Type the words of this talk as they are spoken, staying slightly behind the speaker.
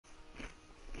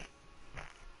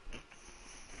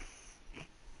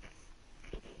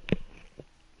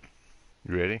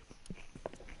You ready?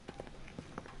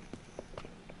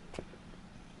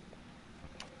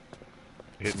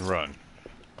 Hit and run.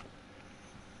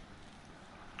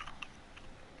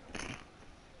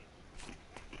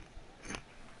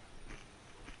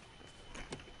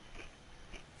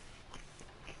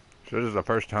 So this is the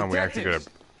first time we actually get a...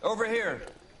 Over here.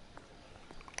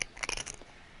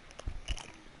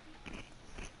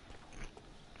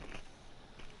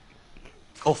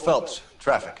 Cole Phelps,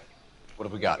 traffic. What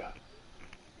have we got?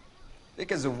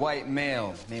 Thick as a white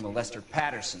male, named Lester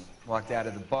Patterson. Walked out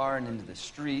of the bar and into the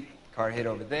street. Car hit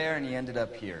over there, and he ended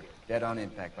up here. Dead on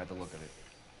impact by the look of it.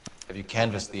 Have you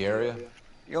canvassed the area?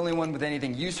 The only one with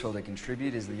anything useful to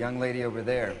contribute is the young lady over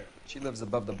there. She lives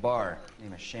above the bar.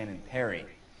 Name is Shannon Perry.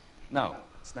 No,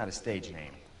 it's not a stage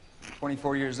name.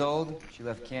 24 years old, she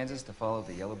left Kansas to follow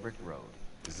the yellow brick road.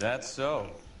 Is that so?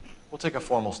 We'll take a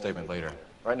formal statement later.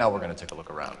 Right now, we're going to take a look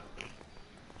around.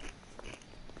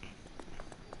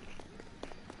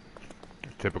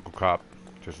 Typical cop,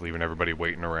 just leaving everybody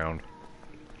waiting around.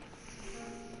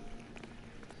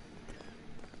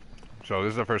 So this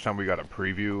is the first time we got a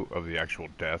preview of the actual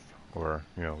death, or,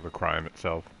 you know, the crime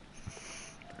itself.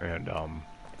 And,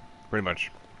 pretty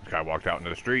much, the guy walked out into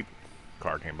the street,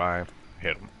 car came by,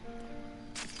 hit him.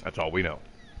 That's all we know.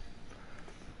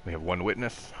 We have one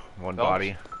witness, one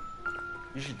body.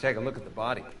 You should take a look at the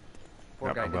body.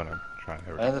 Poor guy. I'm gonna try.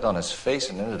 Landed on his face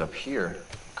and ended up here.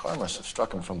 Car must have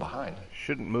struck him from behind.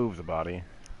 Shouldn't move the body.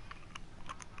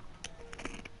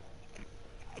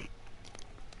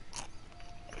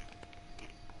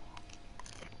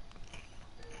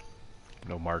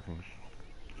 No markings.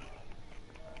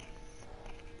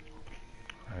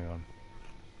 Hang on.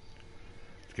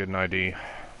 Let's get an ID.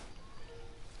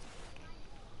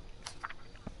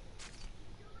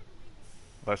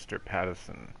 Lester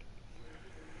Patterson.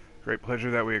 Great pleasure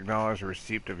that we acknowledge the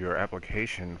receipt of your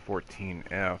application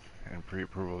 14F, and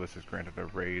pre-approval this is granted to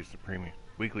raise the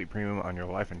weekly premium on your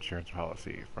life insurance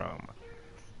policy from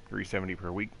 $370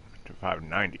 per week to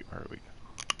 $590 per week.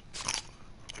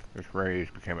 This raise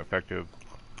became effective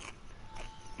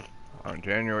on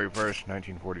January 1st,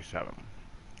 1947,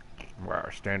 where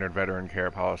our standard veteran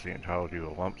care policy entitled you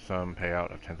a lump sum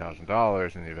payout of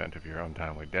 $10,000 in the event of your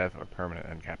untimely death or permanent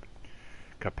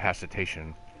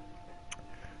incapacitation.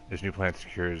 This new plan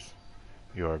secures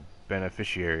your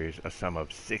beneficiaries a sum of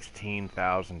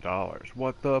 $16,000.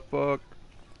 What the fuck?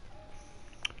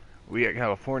 We at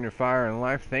California Fire and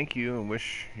Life thank you and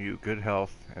wish you good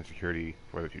health and security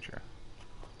for the future.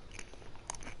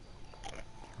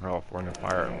 California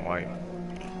Fire and Life.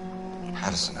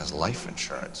 Patterson has life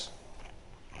insurance.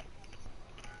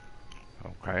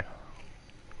 Okay.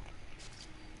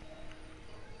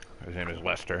 His name is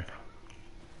Lester.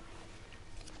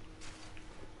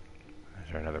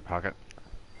 Is there another pocket?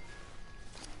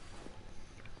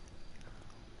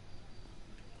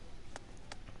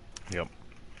 Yep.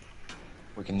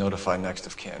 We can notify next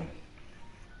of kin.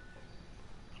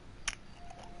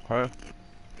 Okay.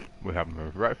 We have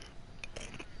him right.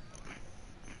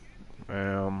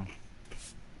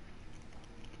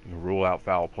 You rule out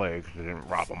foul play because they didn't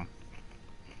rob him.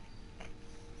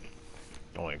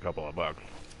 Only a couple of bucks.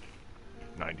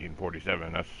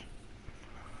 1947, that's an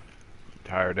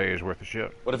entire day's worth of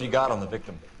shit. What have you got on the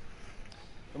victim?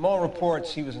 From all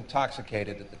reports, he was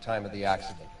intoxicated at the time of the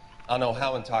accident. I'll know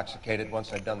how intoxicated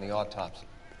once I've done the autopsy.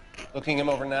 Looking him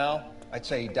over now, I'd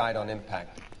say he died on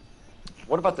impact.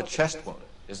 What about the chest wound?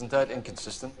 Isn't that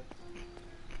inconsistent?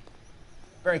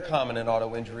 Very common in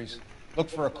auto injuries. Look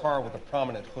for a car with a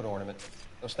prominent hood ornament.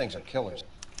 Those things are killers.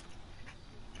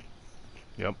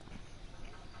 Yep.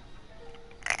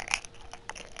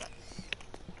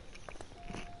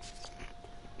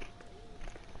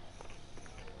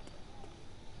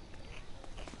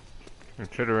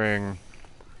 Considering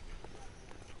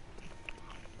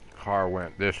car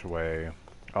went this way,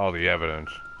 all the evidence.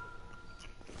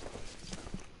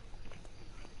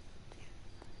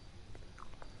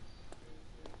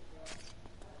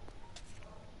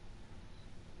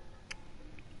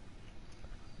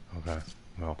 Okay,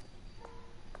 well.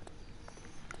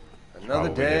 Another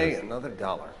day, another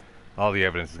dollar. All the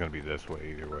evidence is going to be this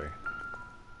way, either way.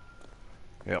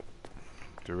 Yep.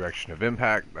 Direction of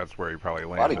impact, that's where he probably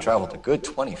landed. Body traveled a good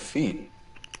 20 feet.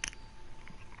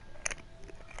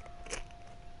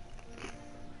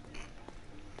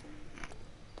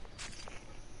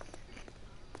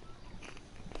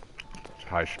 It's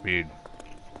high speed.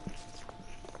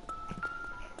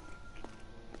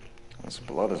 This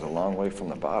blood is a long way from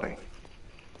the body.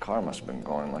 Car must have been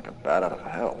going like a bat out of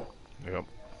hell. Yep.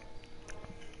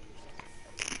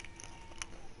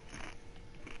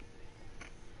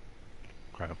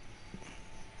 Okay.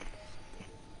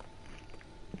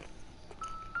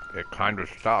 it kind of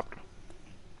stopped.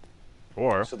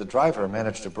 Or, So the driver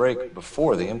managed to brake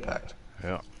before the impact.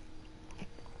 yeah.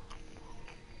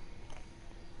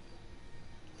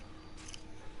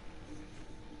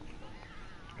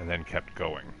 And then kept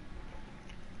going.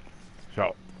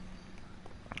 So,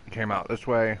 came out this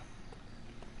way,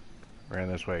 ran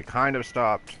this way, kind of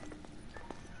stopped.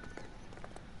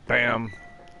 Bam!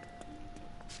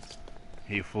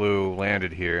 He flew,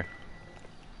 landed here,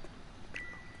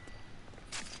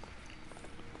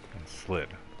 and slid.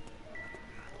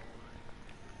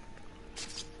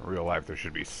 In real life, there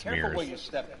should be smears. Careful where you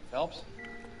step, Phelps.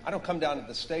 I don't come down to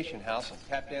the station house and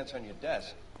tap dance on your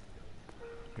desk.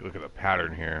 You look at the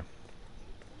pattern here.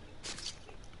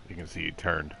 You can see he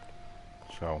turned.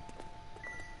 So,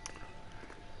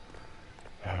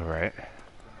 all right.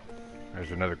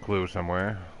 There's another clue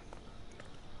somewhere.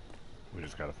 We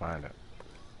just gotta find it.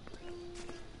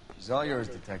 She's all yours,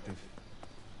 Detective.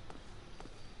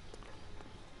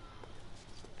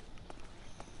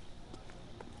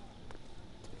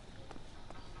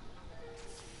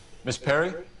 Miss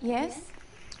Perry? Yes?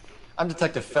 I'm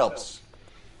Detective Phelps.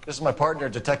 This is my partner,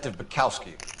 Detective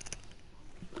Bukowski.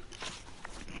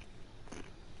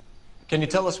 Can you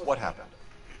tell us what happened?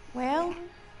 Well,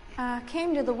 I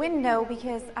came to the window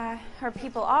because I heard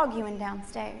people arguing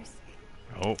downstairs.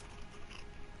 Oh.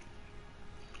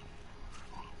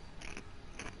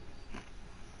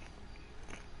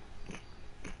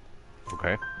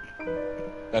 Okay.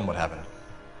 Then what happened?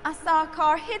 I saw a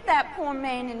car hit that poor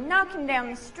man and knock him down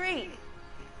the street.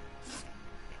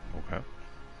 Okay.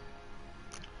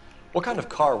 What kind of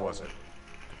car was it?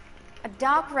 A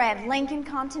dark red Lincoln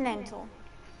Continental.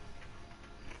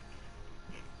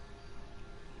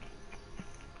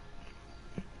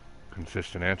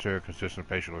 Consistent answer, consistent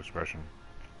facial expression.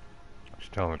 She's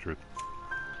telling the truth.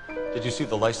 Did you see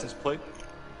the license plate?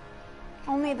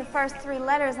 Only the first three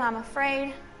letters, I'm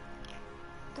afraid.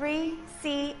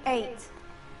 3C8.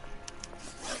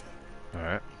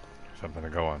 Alright. Something to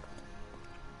go on.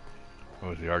 What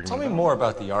was the argument Tell me about? more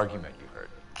about the argument you heard.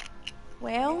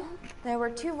 Well, there were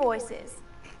two voices.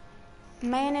 A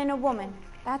man and a woman.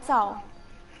 That's all.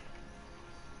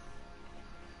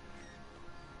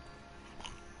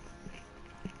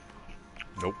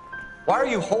 Nope. Why are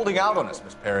you holding out on us,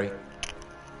 Miss Perry?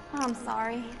 I'm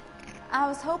sorry. I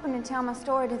was hoping to tell my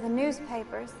story to the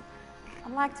newspapers.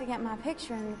 I'd like to get my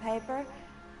picture in the paper.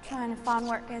 Trying to find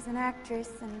work as an actress,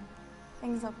 and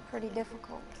things look pretty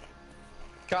difficult.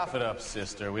 Cough it up,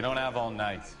 sister. We don't have all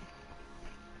night.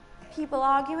 People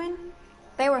arguing?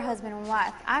 They were husband and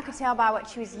wife. I could tell by what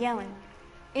she was yelling.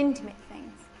 Intimate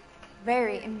things.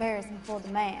 Very embarrassing for the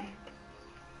man.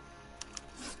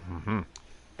 Mm-hmm.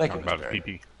 Thank you, Talking Miss about his Perry.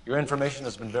 pee-pee. Your information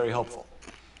has been very helpful.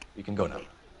 You can go now.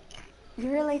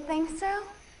 You really think so?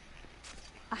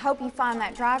 I hope you find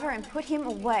that driver and put him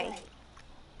away.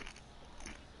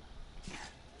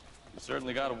 You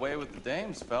certainly got away with the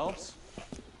dames, Phelps.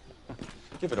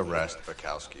 Give it a rest,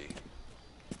 Bukowski.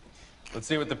 Let's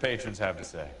see what the patrons have to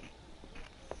say.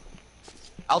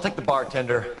 I'll take the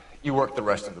bartender. You work the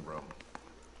rest of the room.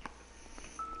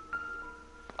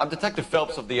 I'm Detective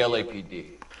Phelps of the LAPD.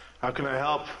 How can I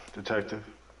help, Detective?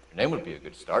 Your name would be a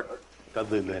good start.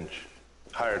 Dudley Lynch.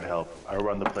 Hired help. I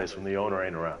run the place when the owner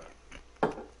ain't around.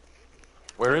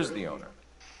 Where is the owner?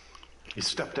 He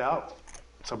stepped out.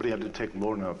 Somebody had to take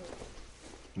Lorna,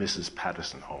 Mrs.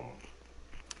 Patterson, home.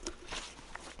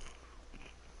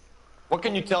 What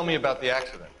can you tell me about the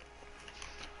accident?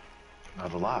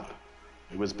 Not a lot.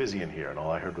 It was busy in here, and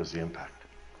all I heard was the impact.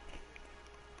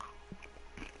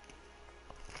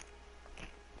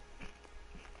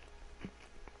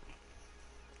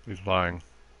 He's lying.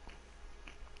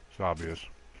 It's obvious.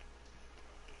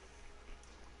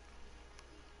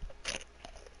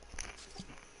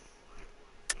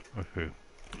 Okay.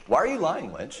 Why are you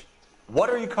lying, Lynch? What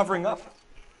are you covering up?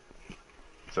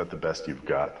 Is that the best you've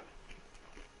got?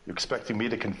 You expecting me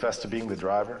to confess to being the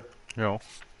driver? You know,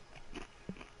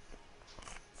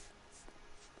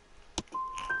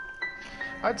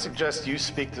 I'd suggest you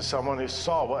speak to someone who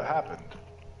saw what happened.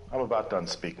 I'm about done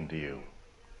speaking to you.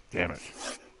 damn it.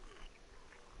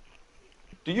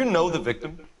 Do you know the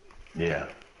victim? Yeah.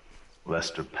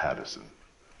 Lester Patterson.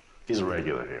 He's a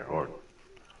regular here, or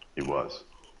he was.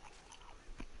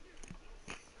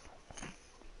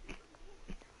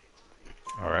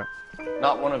 All right.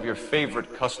 Not one of your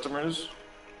favorite customers?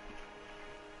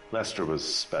 Lester was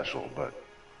special, but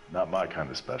not my kind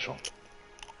of special.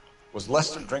 Was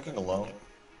Lester drinking alone?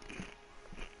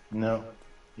 No.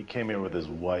 He came here with his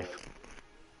wife.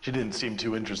 She didn't seem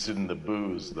too interested in the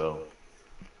booze, though.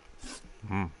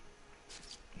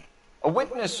 A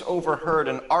witness overheard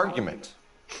an argument.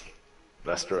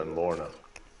 Lester and Lorna.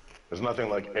 There's nothing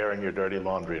like airing your dirty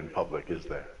laundry in public, is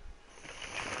there?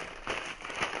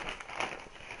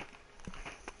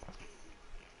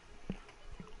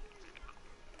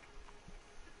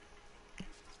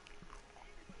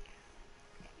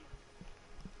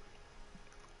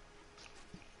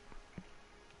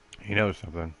 He knows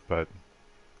something, but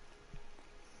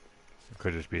it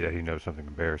could just be that he knows something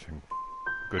embarrassing.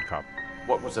 Good cop.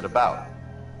 What was it about?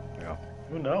 Yeah.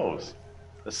 Who knows?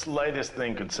 The slightest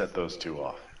thing could set those two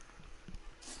off.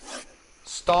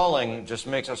 Stalling just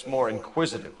makes us more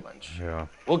inquisitive, Lynch. Yeah.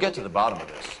 We'll get to the bottom of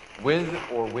this, with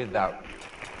or without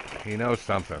you. He knows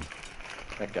something.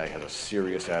 That guy has a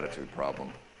serious attitude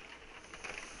problem.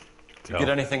 You get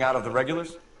anything out of the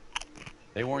regulars?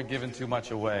 They weren't giving too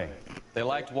much away. They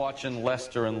liked watching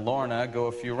Lester and Lorna go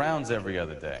a few rounds every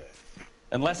other day.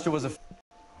 And Lester was a...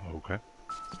 Okay.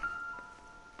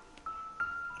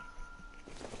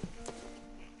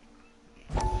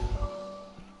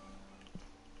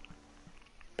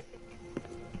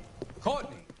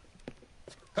 Courtney,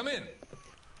 come in.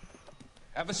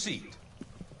 Have a seat.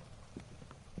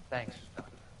 Thanks,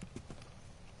 Doctor.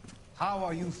 How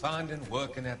are you finding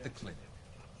working at the clinic?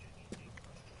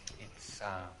 It's,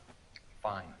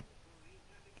 fine.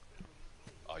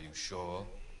 Are you sure?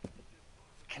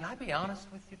 Can I be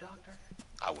honest with you, Doctor?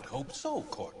 I would hope so,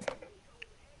 Courtney.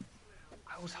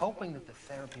 I was hoping that the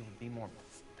therapy would be more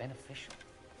beneficial.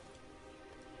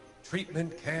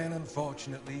 Treatment can,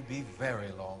 unfortunately, be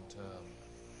very long-term.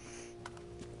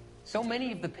 So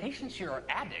many of the patients here are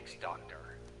addicts,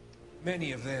 Doctor.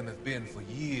 Many of them have been for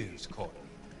years, Courtney.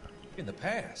 In the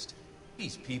past,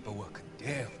 these people were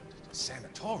condemned to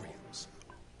sanatoriums.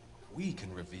 We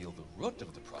can reveal the root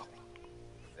of the problem.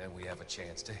 Then we have a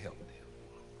chance to help them.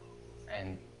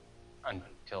 And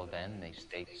until then, they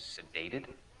stay sedated?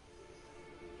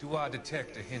 Do I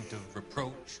detect a hint of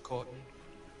reproach, Courtney?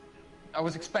 I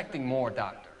was expecting more,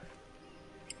 Doctor.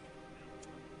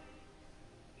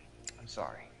 I'm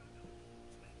sorry.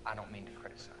 I don't mean to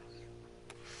criticize.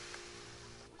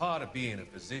 Part of being a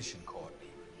physician,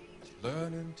 Courtney, is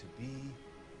learning to be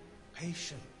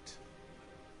patient.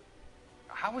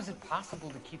 How is it possible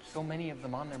to keep so many of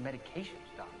them on their medications,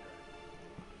 Doctor?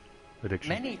 Addiction.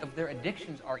 Many of their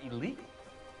addictions are illegal.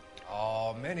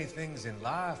 Oh, many things in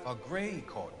life are gray,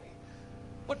 Courtney.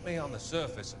 What may on the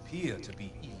surface appear to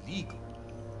be illegal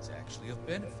is actually of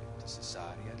benefit to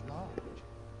society at large.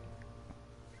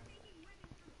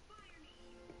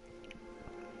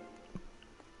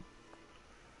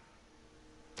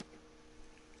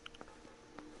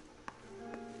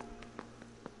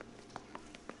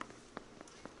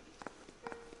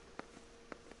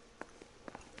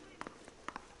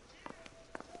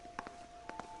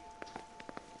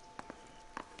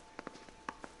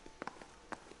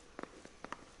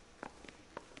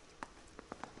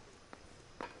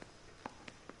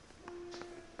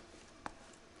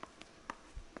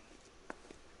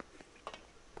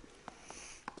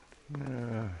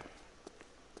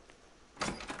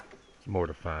 It's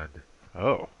mortified.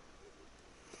 Oh.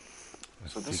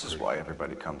 So this is why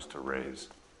everybody comes to Ray's.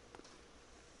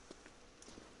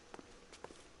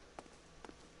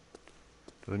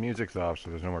 So the music's off, so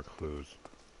there's no more clues.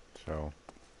 So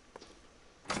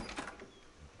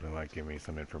they might give me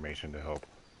some information to help.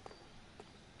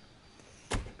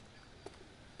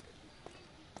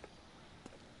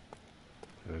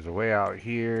 There's a way out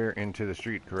here into the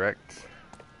street, correct?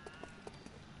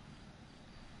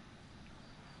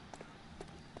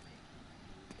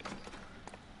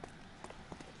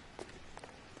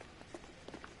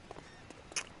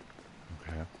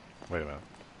 Okay. Wait a minute.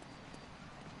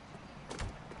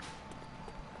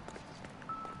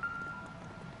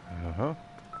 Uh-huh.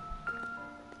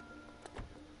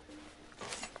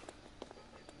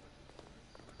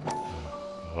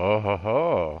 Oh ho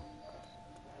ho.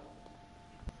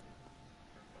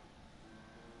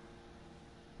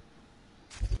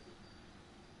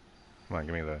 Come on,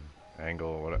 give me the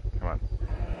angle. What? Come on.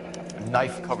 A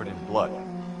knife covered in blood.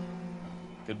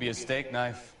 Could be a steak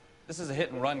knife. This is a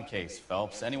hit-and-run case,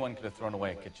 Phelps. Anyone could have thrown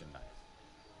away a kitchen knife.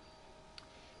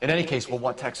 In any case, we'll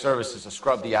want tech services to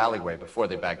scrub the alleyway before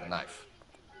they bag the knife.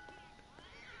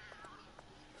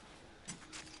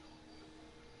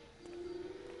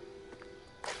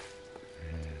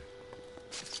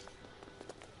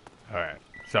 All right.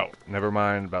 So, never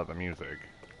mind about the music.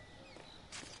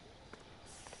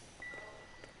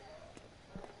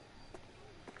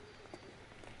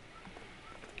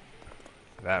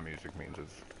 That music means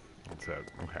it's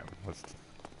okay. Let's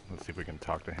see if we can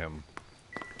talk to him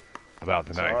about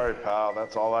the knife. Sorry, pal,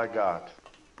 that's all I got.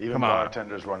 Even Come on.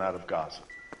 bartenders run out of gossip.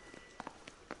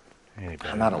 Any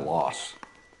better? I'm at a loss.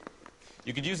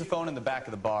 You could use the phone in the back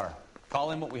of the bar.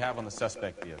 Call in what we have on the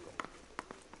suspect vehicle.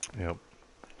 Yep.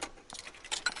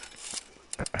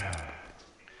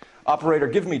 Operator,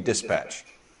 give me dispatch.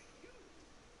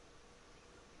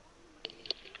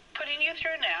 Putting you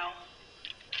through now.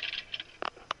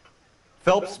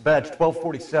 Phelps, badge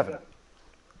 1247.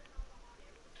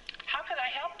 How can I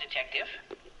help, Detective?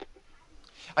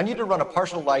 I need to run a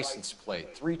partial license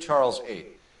plate, 3 Charles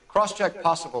 8. Cross-check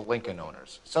possible Lincoln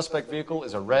owners. Suspect vehicle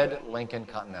is a red Lincoln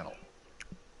Continental.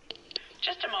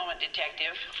 Just a moment,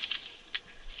 Detective.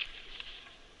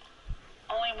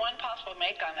 Only one possible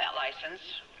make on that license.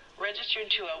 Registered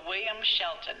to a William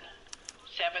Shelton,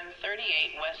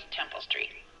 738 West Temple Street.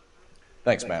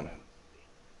 Thanks, ma'am.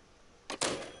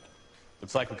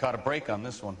 Looks like we caught a break on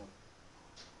this one.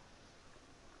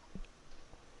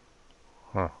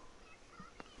 Huh.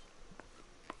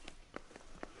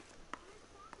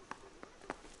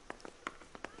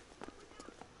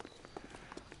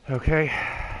 Okay,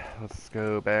 let's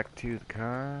go back to the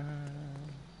car.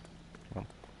 Come on,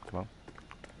 come on.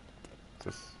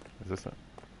 Is this it?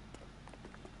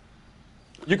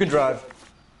 You can drive.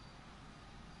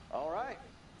 All right.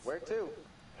 Where to?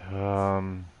 Let's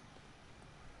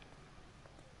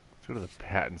go to the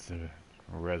Pattinson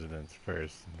residence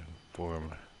first and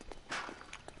inform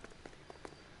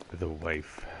the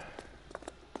wife.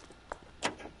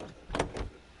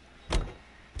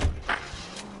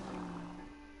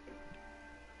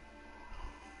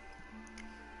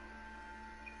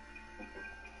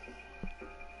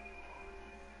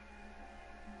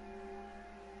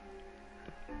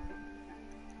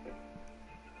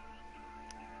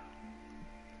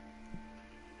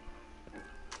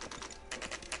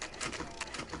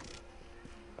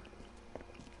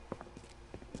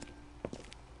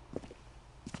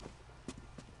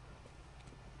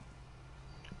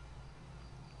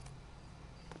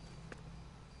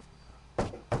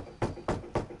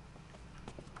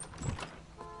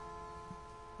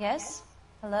 Yes?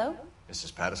 Hello?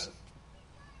 Mrs. Patterson.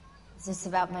 Is this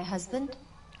about my husband?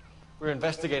 We're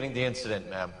investigating the incident,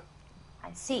 ma'am.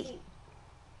 I see.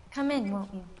 Come in,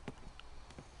 won't you?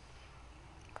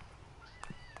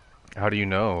 How do you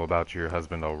know about your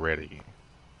husband already?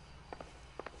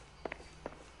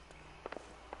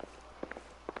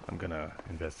 I'm gonna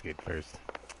investigate first.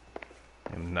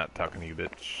 I'm not talking to you,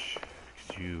 bitch.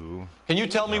 'Cause you... Can you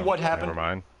tell me what happened? Never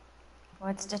mind.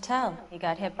 What's to tell? He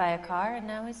got hit by a car and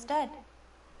now he's dead.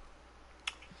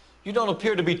 You don't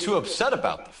appear to be too upset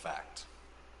about the fact.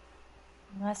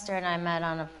 Lester and I met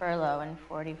on a furlough in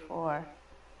 '44.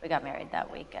 We got married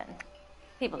that weekend.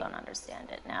 People don't understand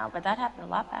it now, but that happened a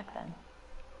lot back then.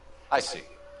 I see.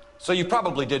 So you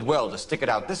probably did well to stick it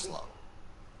out this long.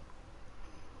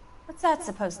 What's that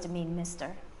supposed to mean,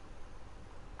 mister?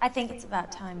 I think it's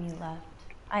about time you left.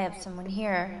 I have someone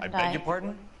here. I beg your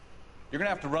pardon? You're gonna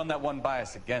have to run that one by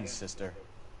us again, sister.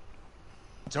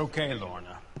 It's okay,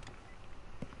 Lorna.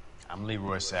 I'm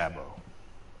Leroy Sabo.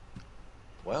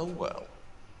 Well, well.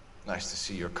 Nice to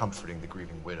see you're comforting the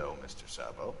grieving widow, Mr.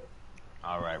 Sabo.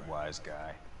 All right, wise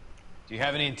guy. Do you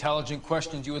have any intelligent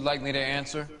questions you would like me to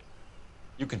answer?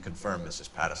 You can confirm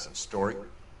Mrs. Patterson's story.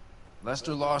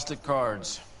 Lester lost at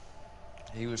cards.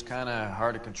 He was kind of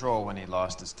hard to control when he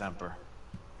lost his temper.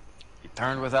 He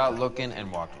turned without looking and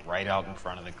walked right out in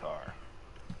front of the car.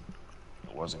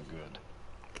 It wasn't good.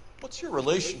 What's your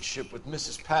relationship with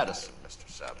Mrs. Patterson, Mr.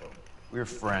 Sabo? We're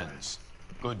friends.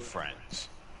 Good friends.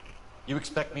 You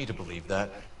expect me to believe that?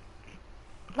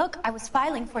 Look, I was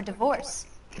filing for divorce.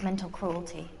 Mental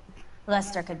cruelty.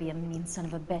 Lester could be a mean son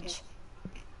of a bitch.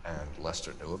 And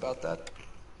Lester knew about that?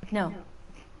 No,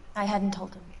 I hadn't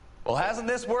told him. Well, hasn't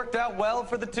this worked out well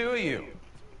for the two of you?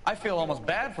 I feel almost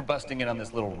bad for busting in on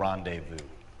this little rendezvous.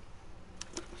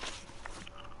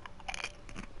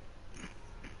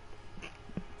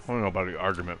 I don't know about the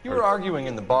argument. You were arguing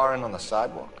in the bar and on the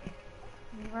sidewalk.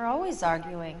 We were always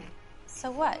arguing.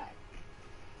 So what?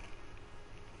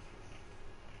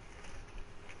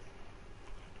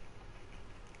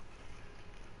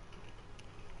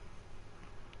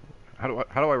 How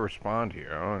do I respond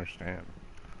here? I don't understand.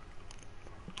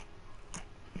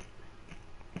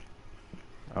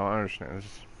 I don't understand. This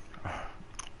is...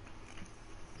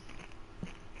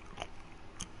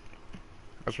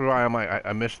 That's why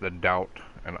I miss the doubt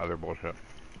and other bullshit.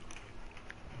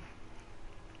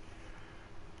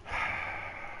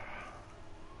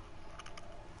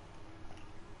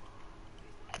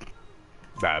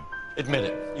 Bad. Admit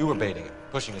it. You were baiting him,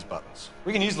 pushing his buttons.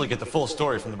 We can easily get the full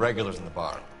story from the regulars in the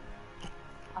bar.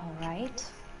 All right.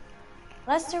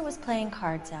 Lester was playing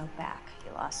cards out back.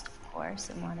 He lost, of course,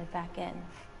 and wanted back in.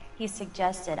 He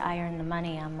suggested I earn the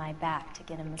money on my back to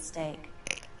get a mistake.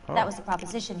 That was the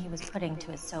proposition he was putting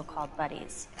to his so-called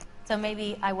buddies. So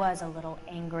maybe I was a little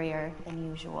angrier than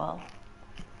usual.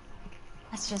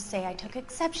 Let's just say I took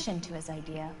exception to his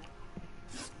idea.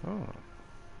 Oh.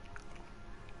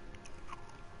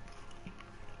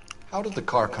 How did the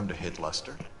car come to hit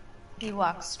Lester? He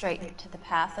walked straight into the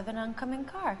path of an oncoming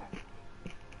car.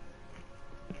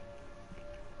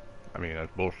 I mean,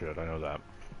 that's bullshit. I know that.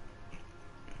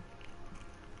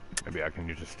 Maybe I can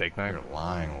use a steak knife. You're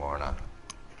lying, Lorna.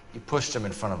 You pushed him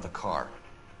in front of the car.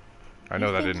 I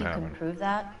know that You didn't think you happen. can prove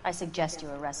that? I suggest you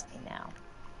arrest me now.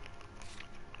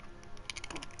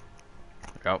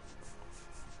 Yep.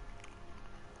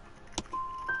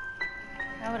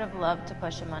 I would have loved to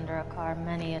push him under a car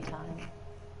many a time,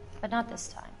 but not this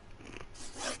time.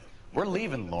 We're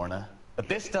leaving, Lorna, but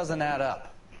this doesn't add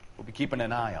up. We'll be keeping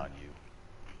an eye on you.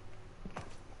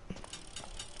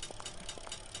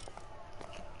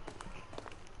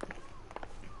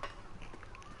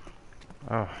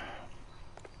 Oh,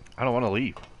 I don't want to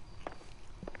leave.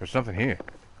 There's something here.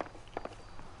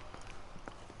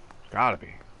 Gotta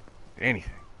be.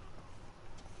 Anything.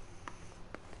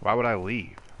 Why would I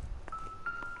leave?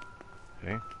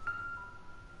 See?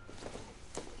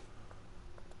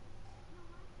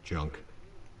 Junk.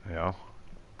 Yeah.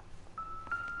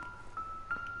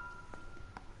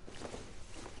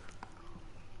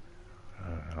 I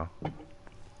don't know.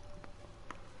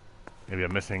 Maybe a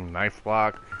missing knife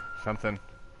block, something.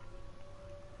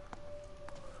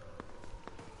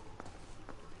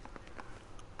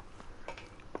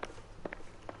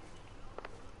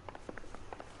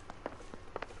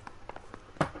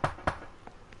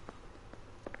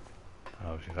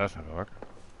 Oh, see, that's not gonna work.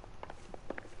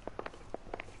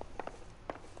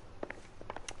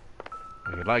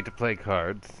 We'd like to play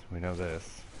cards. We know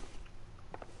this.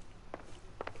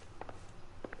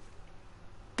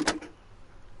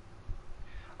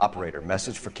 Operator,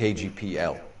 message for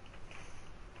KGPL.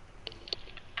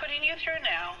 Putting you through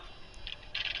now.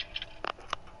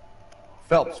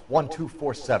 Phelps,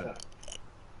 1247.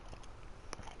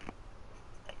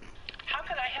 How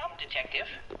could I help, Detective?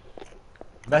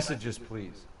 Messages,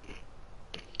 please.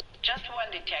 Just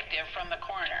one detective from the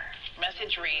coroner.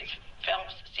 Message reads,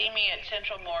 Phelps, see me at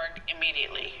Central Morgue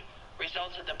immediately.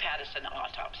 Results of the Patterson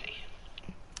autopsy.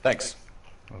 Thanks.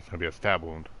 Well, it's gonna be a stab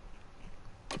wound.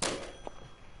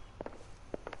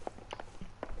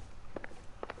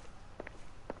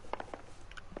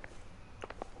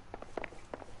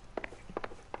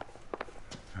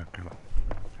 Oh, come on.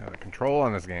 Yeah, the control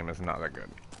on this game is not that good.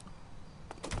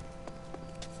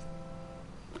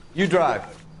 You drive.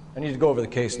 I need to go over the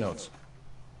case notes.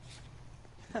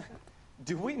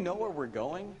 Do we know where we're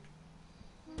going?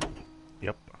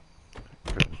 Yep.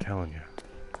 I'm telling you.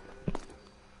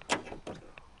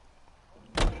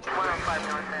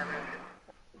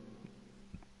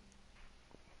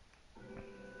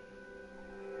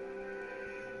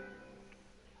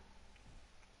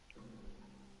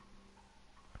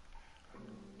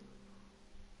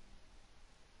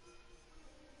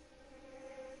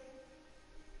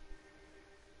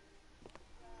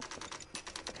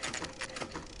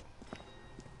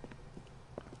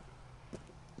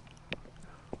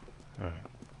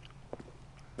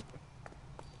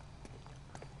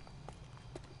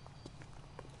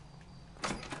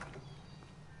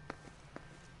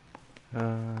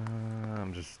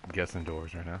 I'm just guessing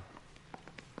doors right now.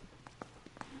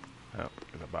 Oh,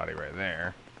 there's a body right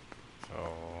there. So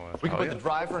that's We can put probably the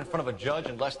driver in front of a judge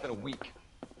in less than a week.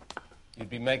 You'd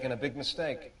be making a big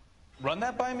mistake. Run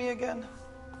that by me again?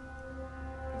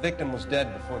 The victim was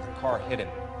dead before the car hit him.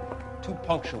 2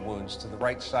 puncture wounds to the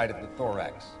right side of the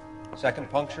thorax. Second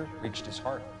puncture reached his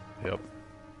heart. Yep.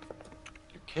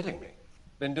 You're kidding me.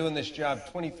 Been doing this job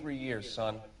 23 years,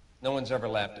 son. No one's ever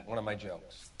laughed at one of my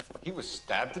jokes. He was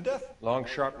stabbed to death? Long,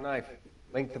 sharp knife.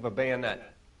 Length of a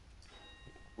bayonet.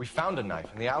 We found a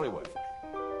knife in the alleyway.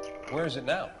 Where is it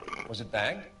now? Was it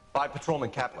bagged? By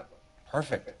Patrolman Kaplan.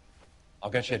 Perfect.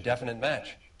 I'll get you a definite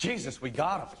match. Jesus, we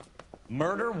got him.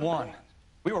 Murder 1.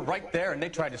 We were right there and they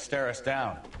tried to stare us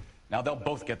down. Now they'll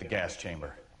both get the gas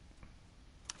chamber.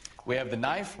 We have the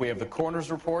knife, we have the coroner's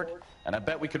report, and I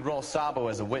bet we could roll Sabo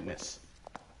as a witness.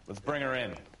 Let's bring her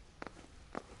in.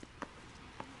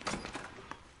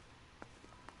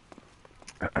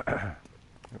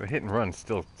 The hit and run's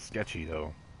still sketchy,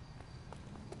 though.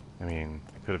 I mean,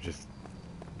 it could have just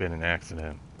been an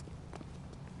accident.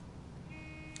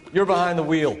 You're behind the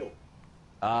wheel.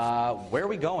 Where are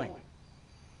we going?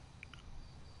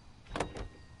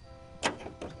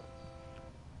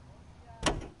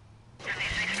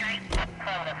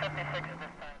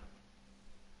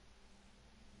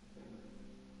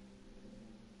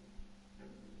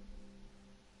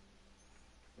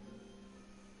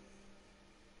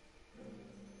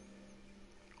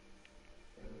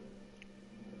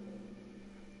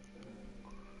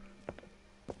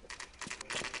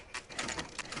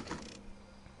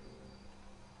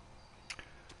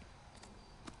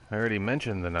 I already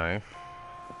mentioned the knife.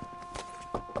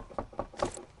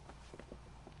 They're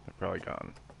probably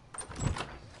gone.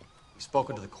 You've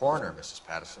spoken to the coroner, Mrs.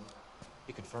 Patterson.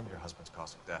 He confirmed your husband's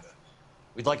cause of death.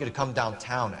 We'd like you to come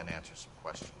downtown and answer some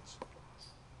questions.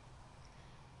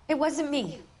 It wasn't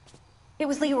me. It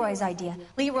was Leroy's idea.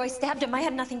 Leroy stabbed him. I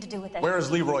had nothing to do with it. Where is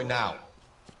Leroy now?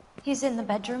 He's in the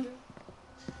bedroom.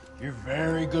 You're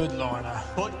very good, Lorna.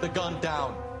 Put the gun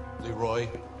down, Leroy.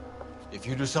 If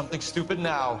you do something stupid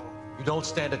now, you don't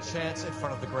stand a chance in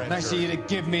front of the grand jury. Nice of you to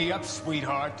give me up,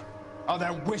 sweetheart. All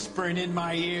that whispering in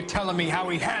my ear, telling me how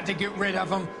we had to get rid of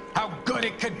him, how good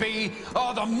it could be,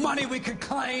 all the money we could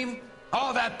claim,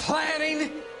 all that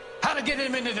planning, how to get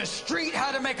him into the street,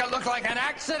 how to make it look like an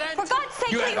accident. For God's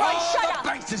sake, you Leroy, had all shut the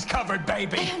up! bases covered,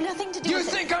 baby. I have nothing to do You with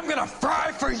it. think I'm gonna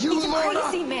fry for you, He's a Lorna?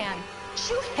 crazy man.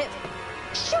 Shoot him.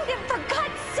 Shoot him, for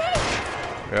God's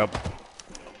sake! Yep.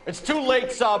 It's too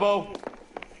late, Sabo.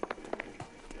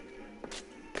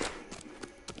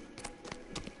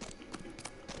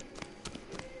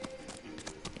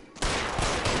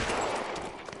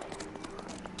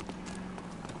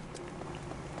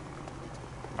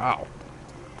 Wow.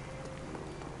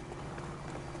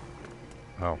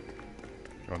 Oh.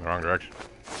 Going the wrong direction.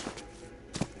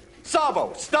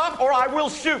 Sabo, stop or I will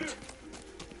shoot.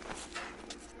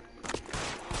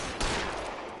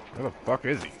 Where the fuck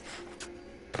is he?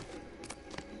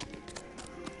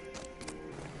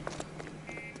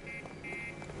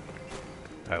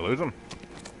 Did I lose him?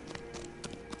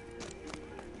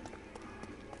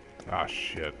 Ah,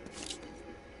 shit.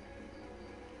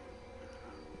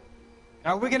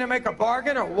 Are we gonna make a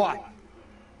bargain or what?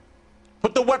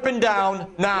 Put the weapon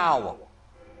down now.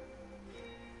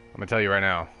 I'm gonna tell you right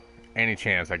now, any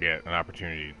chance I get an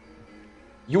opportunity.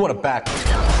 You want to back me?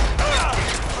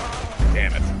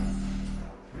 Damn it.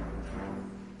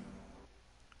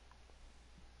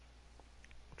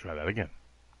 Try that again.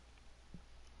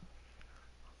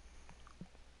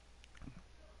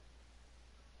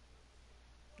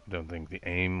 Don't think the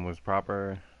aim was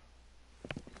proper.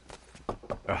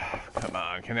 Ugh, come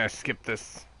on, can I skip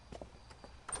this?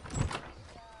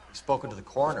 You've spoken to the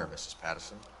coroner, Mrs.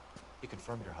 Patterson. He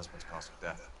confirmed your husband's cause of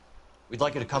death. We'd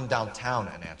like you to come downtown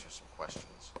and answer some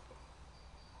questions.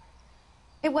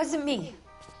 It wasn't me.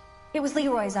 It was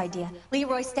Leroy's idea.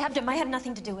 Leroy stabbed him. I had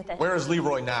nothing to do with it. Where is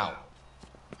Leroy now?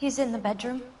 He's in the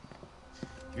bedroom.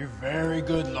 You're very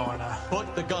good, Lorna.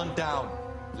 Put the gun down,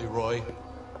 Leroy.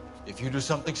 If you do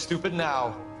something stupid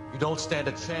now, you don't stand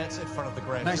a chance in front of the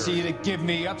grand Nice of jury. you to give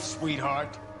me up,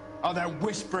 sweetheart. All that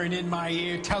whispering in my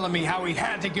ear, telling me how we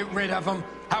had to get rid of him,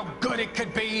 how good it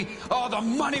could be, all the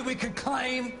money we could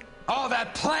claim, all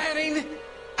that planning,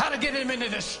 how to get him into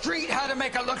the street, how to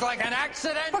make it look like an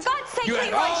accident. For God's sake, you had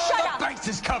Leroy, all shut the up!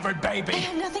 bases covered, baby. I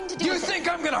have nothing to do You with it. think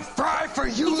I'm gonna fry for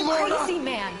you, He's a Lorna? crazy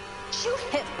man. Shoot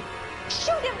him.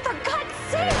 Shoot him, for God's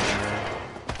sake!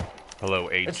 Hello,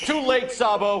 H. It's too late,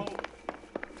 Sabo.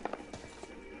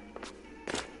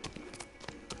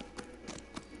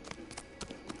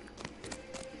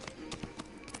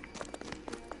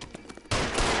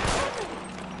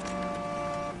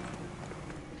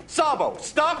 Sabo,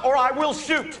 stop or I will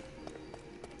shoot.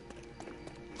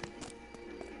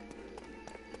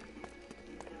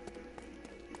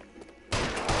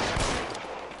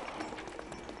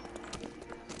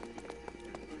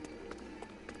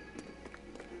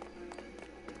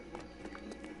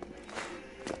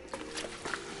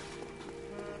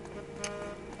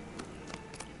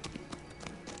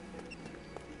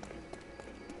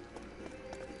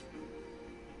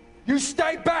 You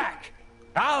stay back!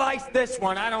 I'll ice this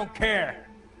one, I don't care.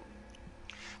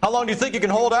 How long do you think you can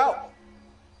hold out?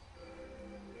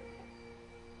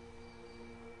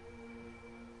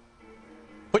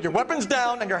 Put your weapons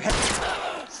down and your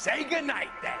head. Say goodnight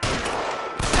then.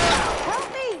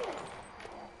 Help me!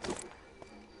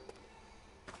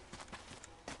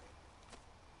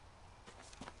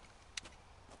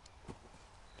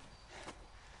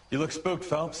 You look spooked,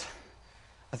 Phelps.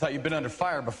 I thought you'd been under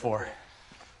fire before.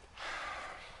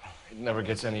 It never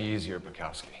gets any easier,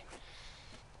 Bukowski.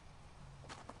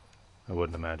 I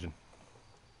wouldn't imagine.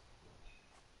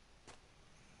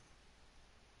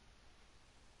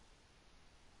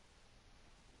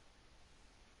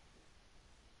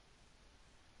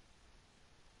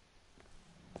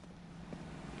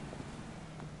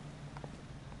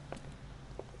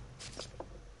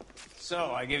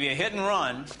 So, I give you a hit and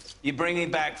run. You bring me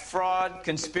back fraud,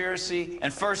 conspiracy,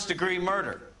 and first-degree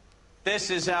murder. This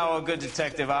is how a good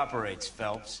detective operates,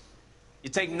 Phelps. You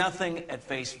take nothing at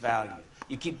face value.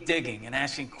 You keep digging and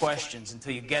asking questions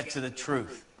until you get to the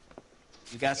truth.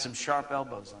 You got some sharp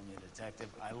elbows on you, detective.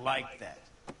 I like that.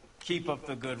 Keep up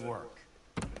the good work.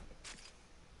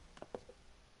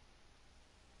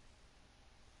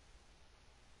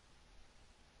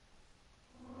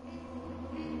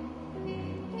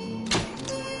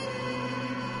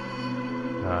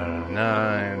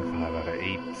 9, 5 out of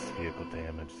 8. Vehicle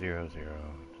damage 0, 0.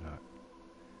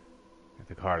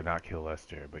 The car did not kill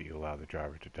Lester, but you allow the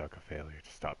driver to duck a failure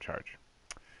to stop charge.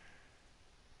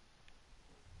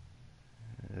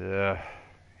 Yeah.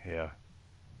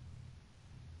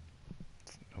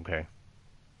 Okay.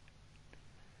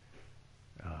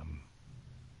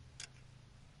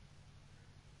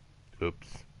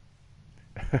 Oops.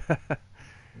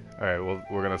 Alright, well,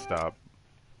 we're gonna stop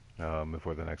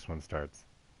before the next one starts.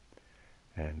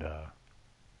 And, oh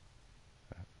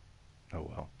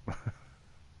well.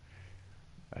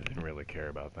 I didn't really care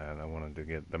about that. I wanted to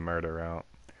get the murder out.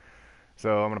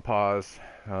 So I'm gonna pause.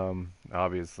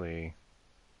 Obviously,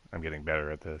 I'm getting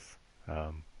better at this.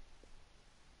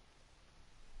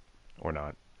 Or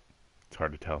not. It's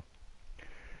hard to tell.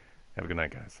 Have a good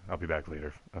night, guys. I'll be back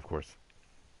later, of course.